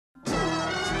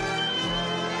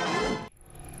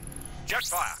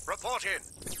Jetfire, report in.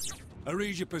 I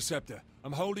read your Perceptor.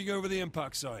 I'm holding over the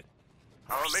impact site.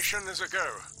 Our mission is a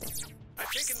go.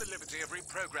 I've taken the liberty of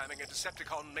reprogramming a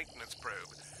Decepticon maintenance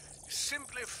probe.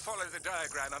 Simply follow the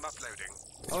diagram I'm uploading.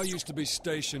 I used to be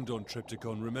stationed on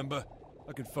Trypticon, remember?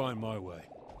 I can find my way.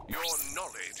 Your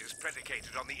knowledge is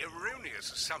predicated on the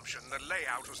erroneous assumption the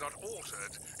layout was not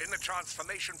altered in the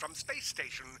transformation from space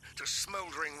station to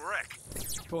smoldering wreck.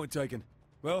 Point taken.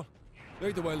 Well,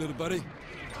 lead the way, little buddy.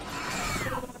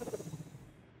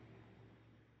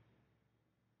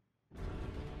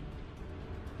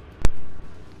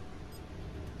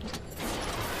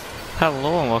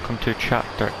 Hello and welcome to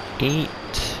chapter 8,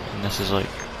 and this is like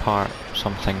part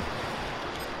something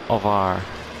of our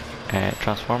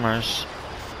Transformers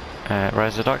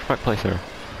Rise of the Dark playthrough.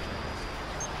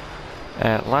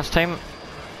 Last time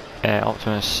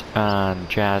Optimus and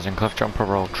Jazz and Cliffjumper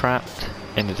were all trapped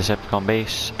in the Decepticon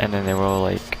base, and then they were all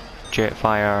like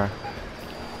jetfire,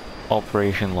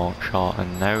 Operation Longshot,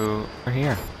 and now we're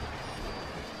here.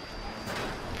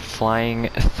 Flying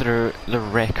through the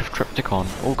wreck of Trypticon.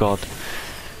 Oh god.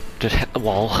 Just hit the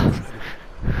wall.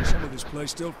 Some of this place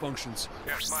still functions.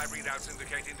 Yes, my readouts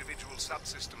indicate individual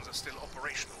subsystems are still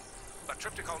operational. But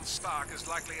Trypticon's spark is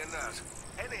likely inert.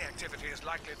 Any activity is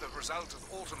likely the result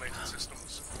of automated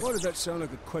systems. Why did that sound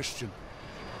like a question?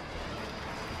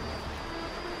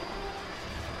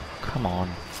 Come on.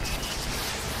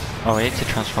 Oh, we need to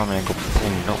transform it and go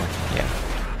boom, don't we? Yeah.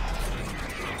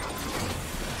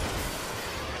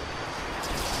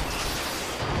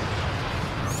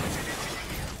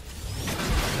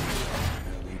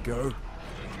 Go.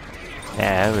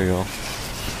 Yeah, there we go.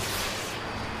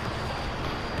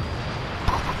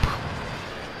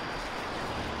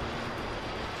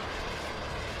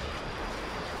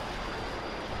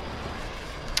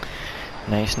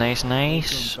 Nice, nice,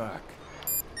 nice. Back.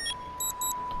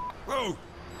 Whoa!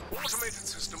 Automated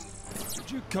system. Would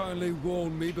you kindly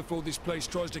warn me before this place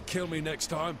tries to kill me next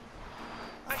time?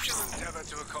 I shall endeavor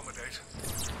to accommodate.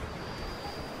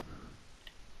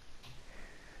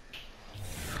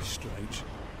 Strange.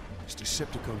 This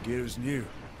Decepticon gear is new.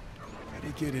 How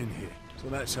did he get in here? So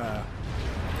that's how...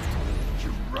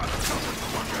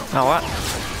 Oh, what?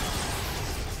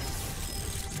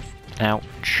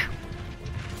 Ouch.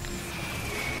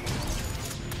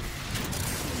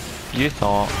 You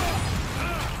thought.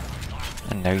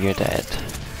 And now you're dead.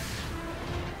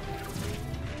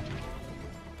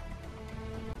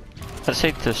 I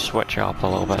decided to switch it up a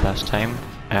little bit this time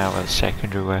with a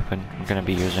secondary weapon. I'm going to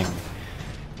be using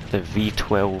the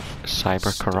V12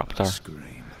 Cyber Corruptor.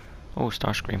 Oh,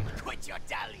 Starscream. Quit your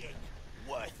dallying,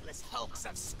 worthless hulks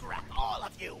of scrap, all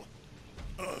of you!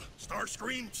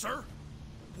 Starscream, sir?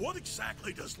 What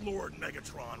exactly does Lord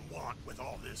Megatron want with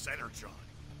all this energon?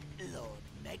 Lord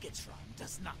Megatron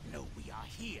does not know we are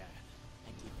here.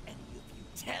 And if any of you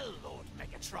tell Lord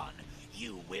Megatron,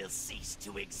 you will cease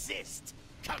to exist.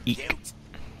 Compute?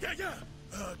 Yeah,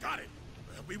 got it.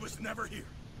 We was never here.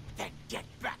 Then get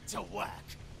back to work.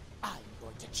 I'm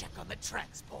going to check on the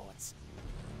transports.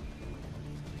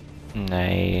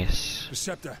 Nice.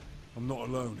 Perceptor, I'm not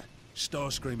alone.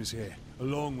 Starscream is here,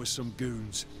 along with some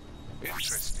goons.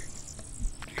 Interesting.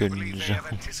 Do you believe Goons. they have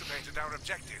anticipated our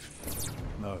objective?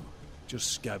 No,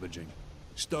 just scavenging.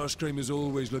 Starscream is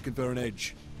always looking for an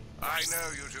edge. I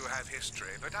know you two have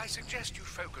history, but I suggest you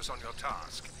focus on your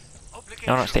task.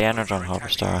 No, that's the energon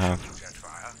harvester I have.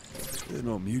 Jetfire. They're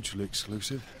not mutually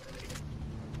exclusive.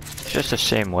 It's just the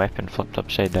same weapon flipped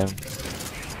upside down.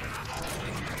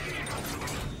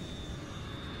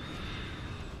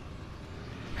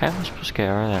 How am I supposed to get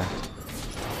out of there?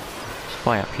 Let's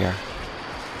fly up here.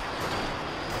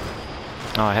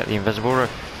 Oh, I hit the invisible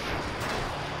roof.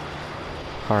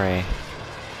 Hooray.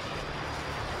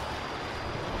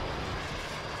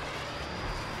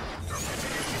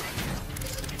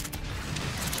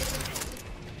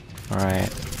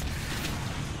 Alright.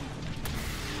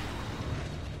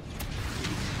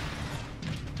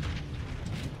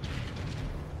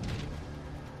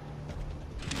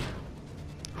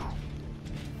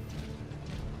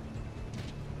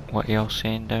 What y'all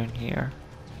seeing down here?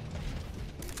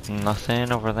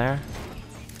 Nothing over there?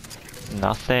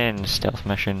 Nothing. Stealth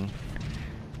mission.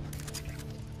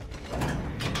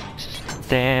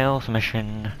 Stealth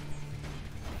mission.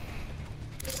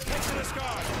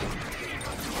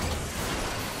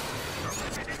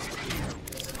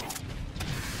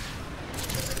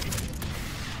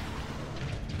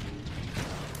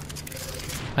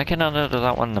 Why can't I do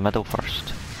that one in the middle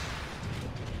first?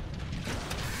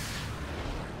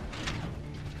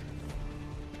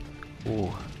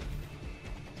 Ooh.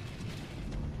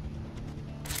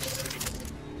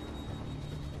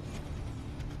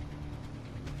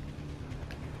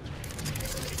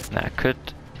 Now I could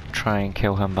try and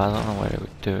kill him, but I don't know what it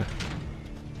would do.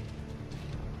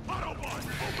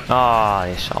 Ah,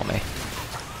 they saw me.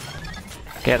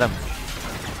 Get him.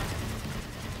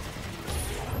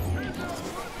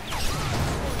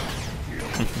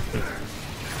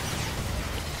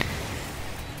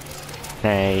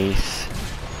 Nice.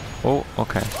 Oh,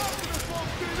 okay.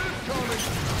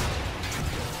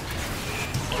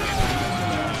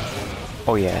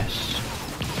 Oh yes.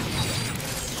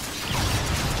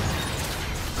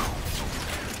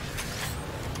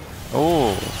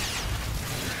 Oh,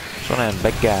 it's one of them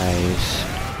big guys.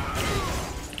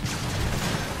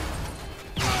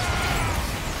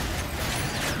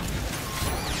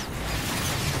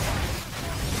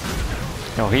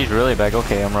 Oh, he's really big.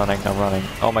 Okay, I'm running.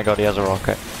 Oh my god, he has a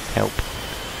rocket. Help.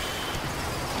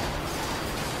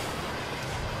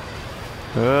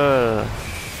 Ugh.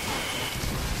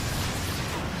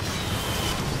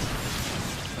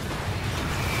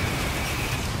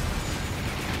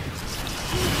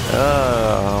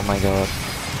 Oh my god.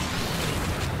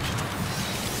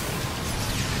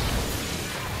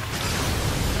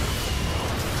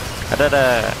 I did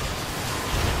it!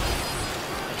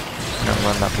 I'm gonna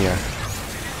run up here.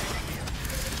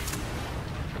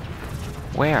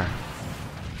 Where?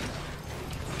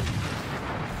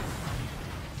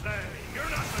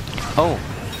 Oh!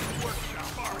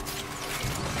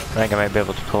 I think I might be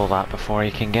able to pull that before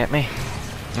he can get me.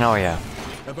 Oh yeah.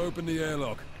 I've opened the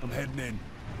airlock. I'm heading in.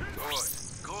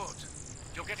 Good.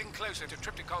 You're getting closer to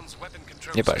Trypticon's weapon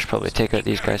control. Yeah, but I should probably take out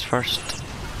these guys first.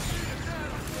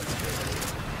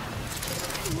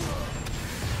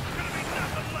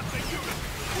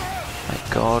 My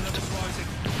god.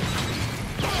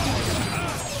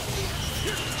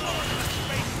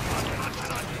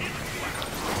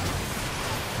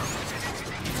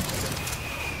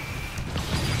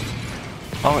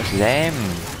 Oh, it's them.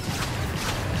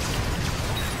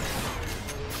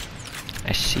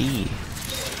 I see.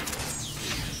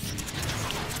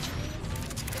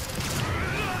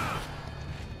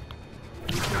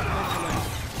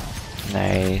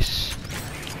 Nice.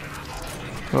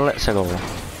 Let's go.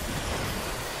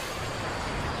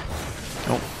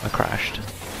 Oh, I crashed.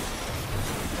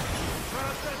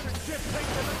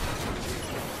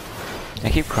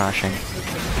 I keep crashing.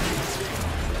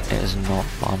 It is not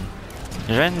fun. Is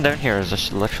there anything down here? Is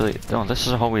this literally... Oh, this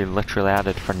is a hole we literally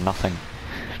added for nothing.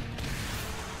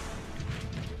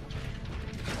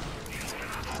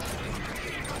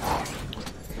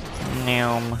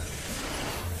 Noom.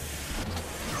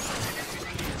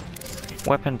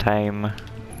 Weapon time.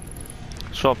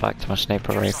 Swap back to my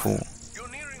sniper rifle. You're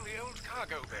nearing the old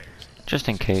cargo bays. Just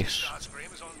in case.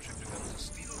 Starscream is on Trypticon to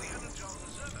steal the energon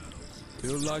reserve.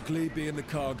 He'll likely be in the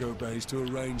cargo bays to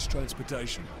arrange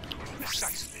transportation.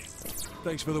 Precisely.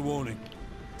 Thanks for the warning.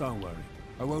 Don't worry.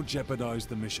 I won't jeopardize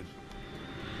the mission.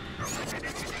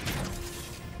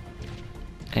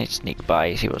 I need to sneak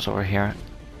by, see what's over here.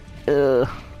 Ugh.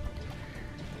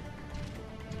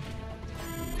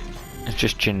 It's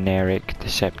just generic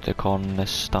Decepticon, this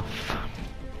stuff.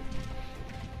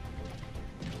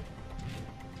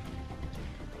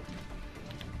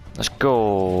 Let's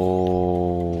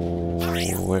go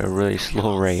at a really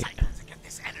slow rate.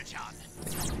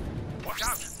 Watch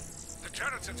out! The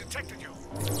turrets have detected you.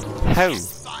 How?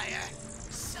 Fire.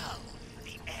 So,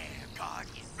 the air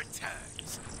guardian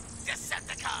returns.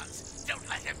 Decepticons, don't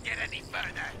let him get any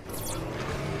further.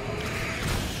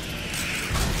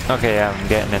 Okay, I'm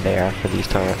getting in the air for these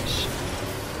turrets.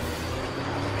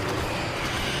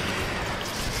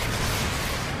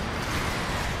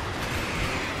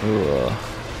 Ugh.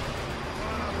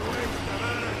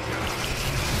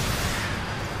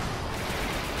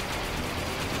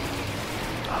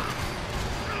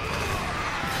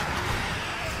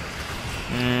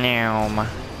 Noom.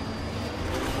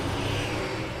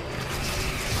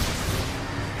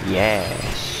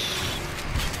 Yes.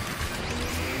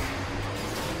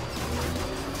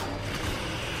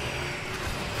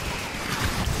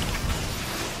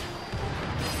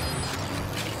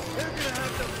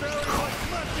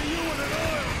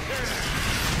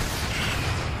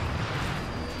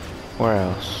 Where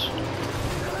else?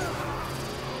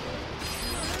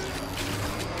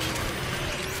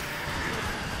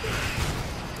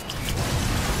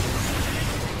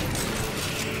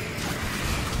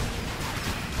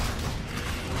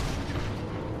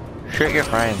 Shoot your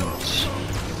friends.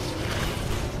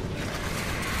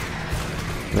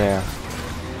 There.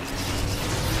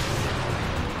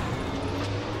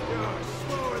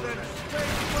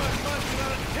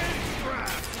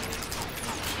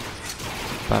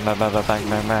 Bang, bang, bang, bang, bang,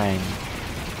 bang, bang.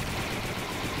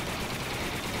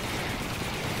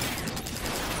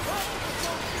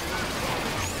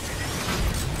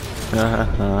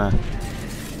 Oh,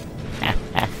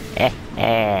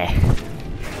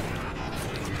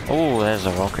 there's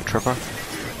a rocket trooper.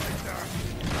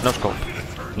 No scope.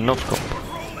 No scope.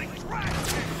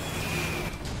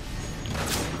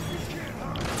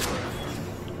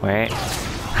 Wait.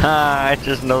 Ha! I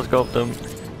just no scoped him.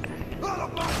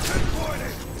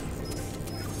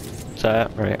 Is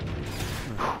that right?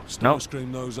 Nope. Starscream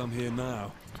knows I'm here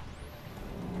now.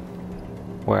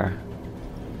 Where?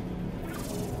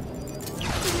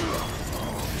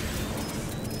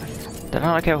 Did I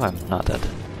not kill him? Not dead.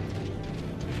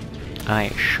 I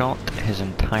shot his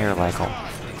entire leg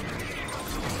off.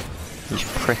 He's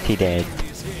pretty dead.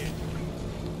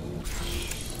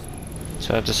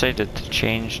 So I've decided to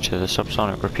change to the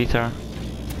subsonic repeater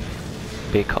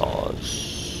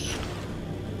because,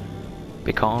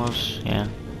 yeah.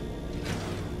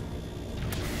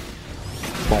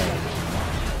 Boom.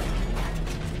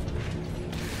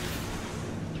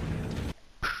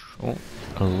 Oh,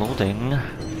 loading.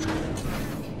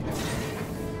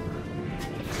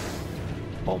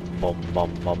 Bum bum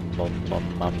bum bum bum bum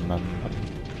bum bum.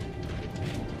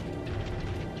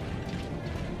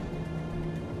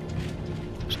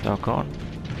 Still going.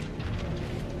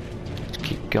 Let's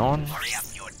keep going. Hurry up,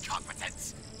 you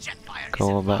incompetents. Jetfire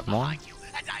Go a bit more.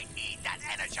 and I need that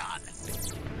energon.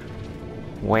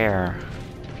 Where?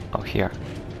 Oh, here.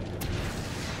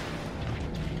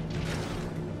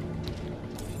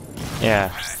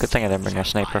 Yeah, good thing I didn't bring a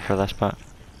sniper for this part.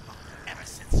 Ever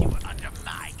since you were under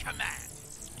my command,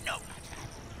 no matter.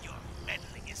 Your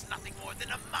meddling is nothing more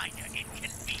than a minor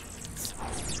inconvenience.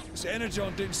 This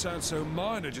energon didn't sound so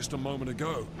minor just a moment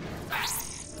ago.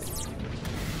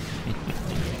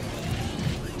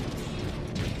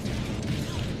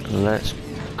 Let's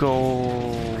go.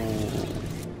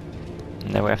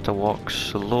 Now we have to walk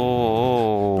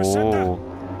slow.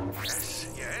 Yes,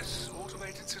 yes,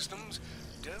 automated systems.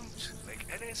 Don't make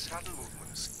any sudden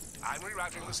movements. I'm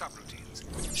rerouting the subroutines.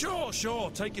 Sure,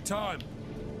 take your time.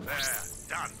 There,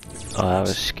 done. Oh, that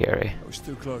was scary. I was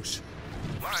too close.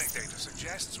 My data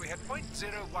suggests we had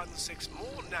 0.016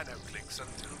 more nanoclicks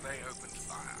until they opened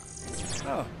fire.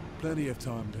 Ah, plenty of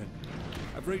time then.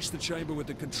 I've reached the chamber with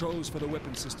the controls for the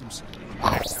weapon systems.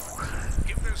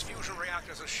 Give those fusion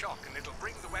reactors a shock and it'll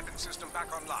bring the weapon system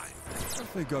back online. I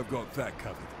think I've got that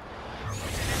covered.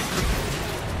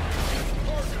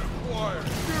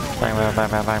 Bang, bang, bang,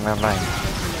 bang, bang, bang, bang.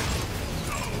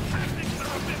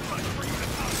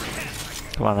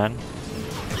 Come on then.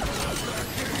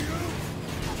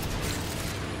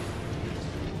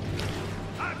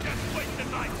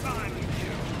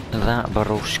 That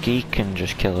Baroski can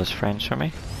just kill his friends for me.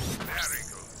 Very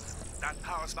good. That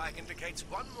power spike indicates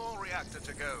one more reactor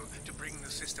to go to bring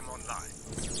the system online.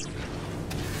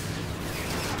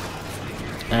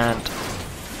 And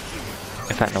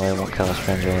in fact, no, I won't kill his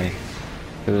friends really.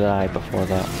 He'll die before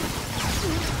that.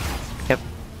 Yep.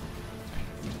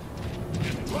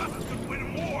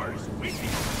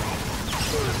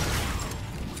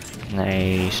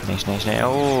 Nice, nice, nice, nice.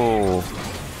 Oh!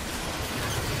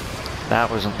 That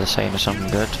wasn't the sign of something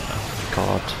good. Oh,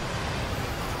 God.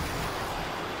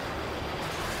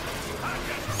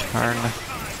 Turn.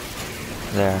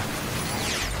 There.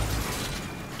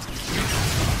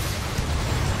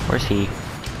 Where's he?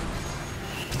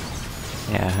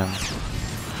 Yeah, him.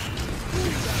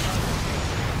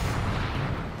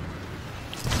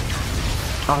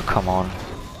 Oh, come on.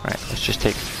 Right, let's just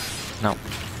take... No.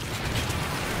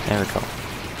 There we go.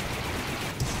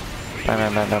 Bang,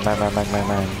 bang, bang, bang, bang, bang, bang, bang,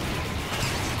 bang.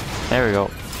 There we go.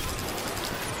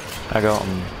 I got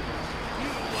him.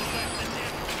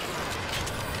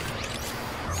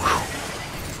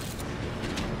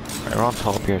 Right, we're on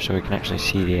top here so we can actually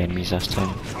see the enemies this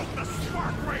time.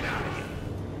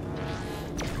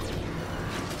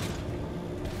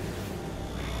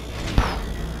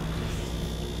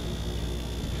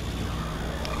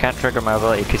 I can't trigger my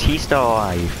ability because he's still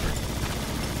alive.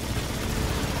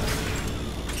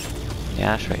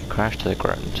 Yeah, that's right. Crash to the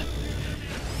ground.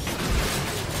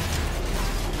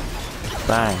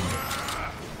 Bang.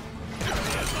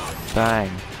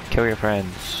 Bang. Kill your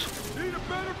friends.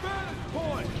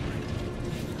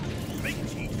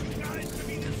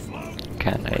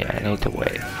 Can I? I need to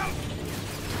wait.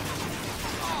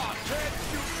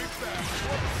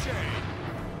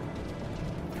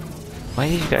 Why are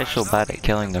these guys so bad at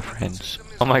killing their friends?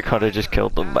 Oh my god, I just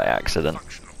killed them by accident.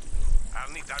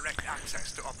 I'll need direct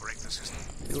access to operate the system.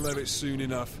 You'll have it soon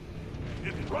enough.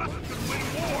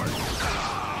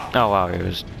 Oh wow, it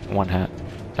was one hit.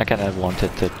 I kind of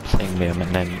wanted to thing him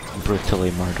and then brutally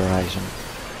murderize him.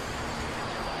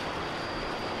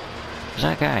 Is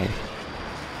that guy?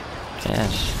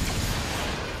 Yes.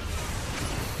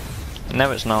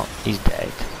 No, it's not. He's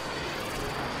dead.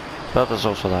 But there's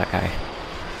also that guy.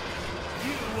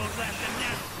 You won't let the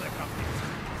nest flick up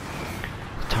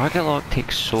here. Target lock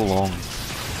takes so long.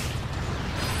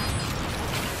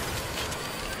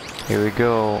 Here we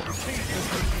go.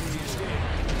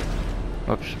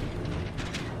 Oops.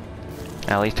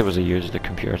 At least it was a use the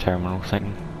computer terminal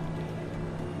thing.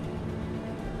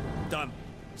 Done.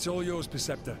 It's all yours,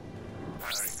 Perceptor.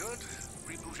 Very good.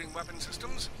 Rebooting weapon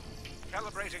systems,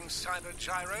 calibrating cyber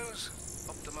gyros,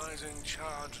 optimizing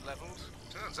charge levels.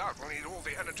 Turns out we'll need all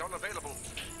the energon available,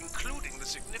 including the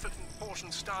significant portion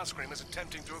Starscream is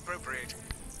attempting to appropriate.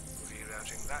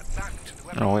 Rerouting that back to the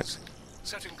weapons. Oh, wait.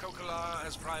 Setting Kokolar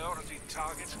as priority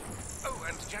target. Oh,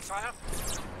 and jetfire.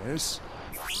 Yes?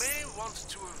 You may want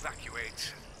to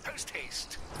evacuate. Post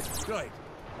haste. Great.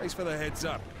 Thanks for the heads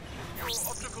up. Your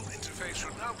optical interface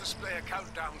should now display a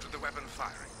countdown to the weapon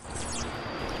firing.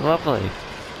 Lovely.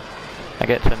 I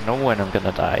get to know when I'm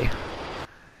gonna die.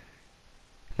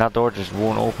 That door just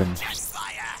won't open.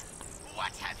 Jetfire!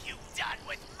 What have you done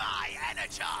with my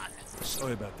energon?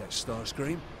 Sorry about that,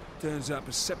 Starscream. Turns out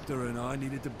Perceptor and I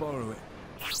needed to borrow it.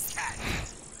 You can.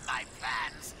 My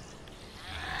plans.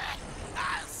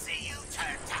 I'll see you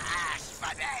turn to ash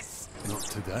for this. Not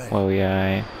today. Well,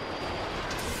 yeah.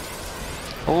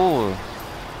 Oh.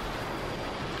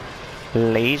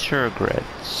 Laser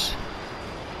grids.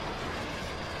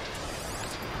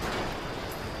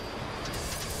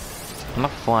 I'm a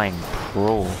flying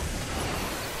pro.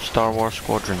 Star Wars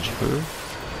Squadrons who?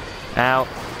 Ow.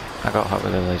 I got hit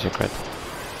with a laser grid.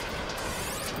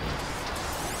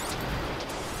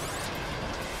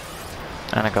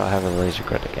 And I got hit with a laser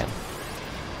grid again.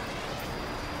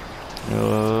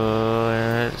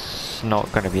 It's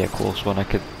not going to be a close one. I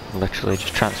could literally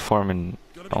just transform and...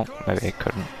 Oh, maybe I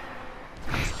couldn't.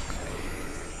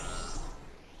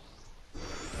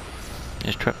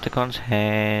 Just Trypticon's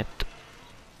head.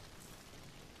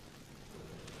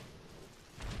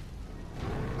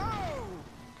 Oh!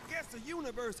 Guess the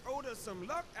universe owed us some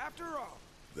luck after all.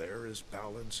 There is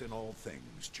balance in all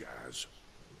things, Jazz.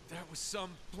 That was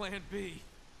some plan B.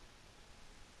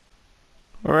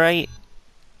 Right.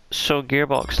 So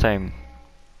gearbox time.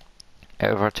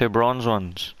 Out of our 2 bronze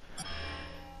ones.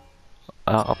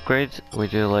 Upgrade. We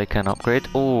do like an upgrade.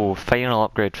 Oh, final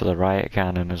upgrade for the riot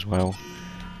cannon as well.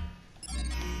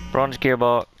 Bronze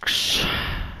gearbox.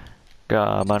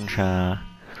 Got a bunch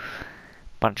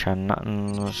of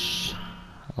nuttons.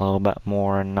 A little bit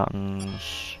more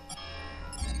nuttons.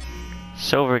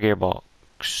 Silver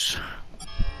gearbox.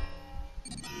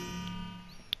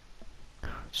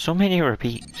 So many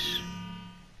repeats.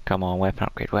 Come on, weapon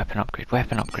upgrade, weapon upgrade,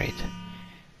 weapon upgrade.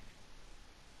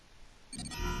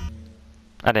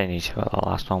 I didn't need to, but the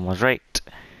last one was right.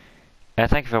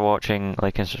 Thank you for watching,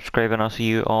 like and subscribe, and I'll see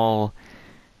you all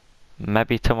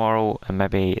maybe tomorrow and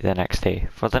maybe the next day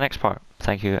for the next part.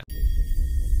 Thank you.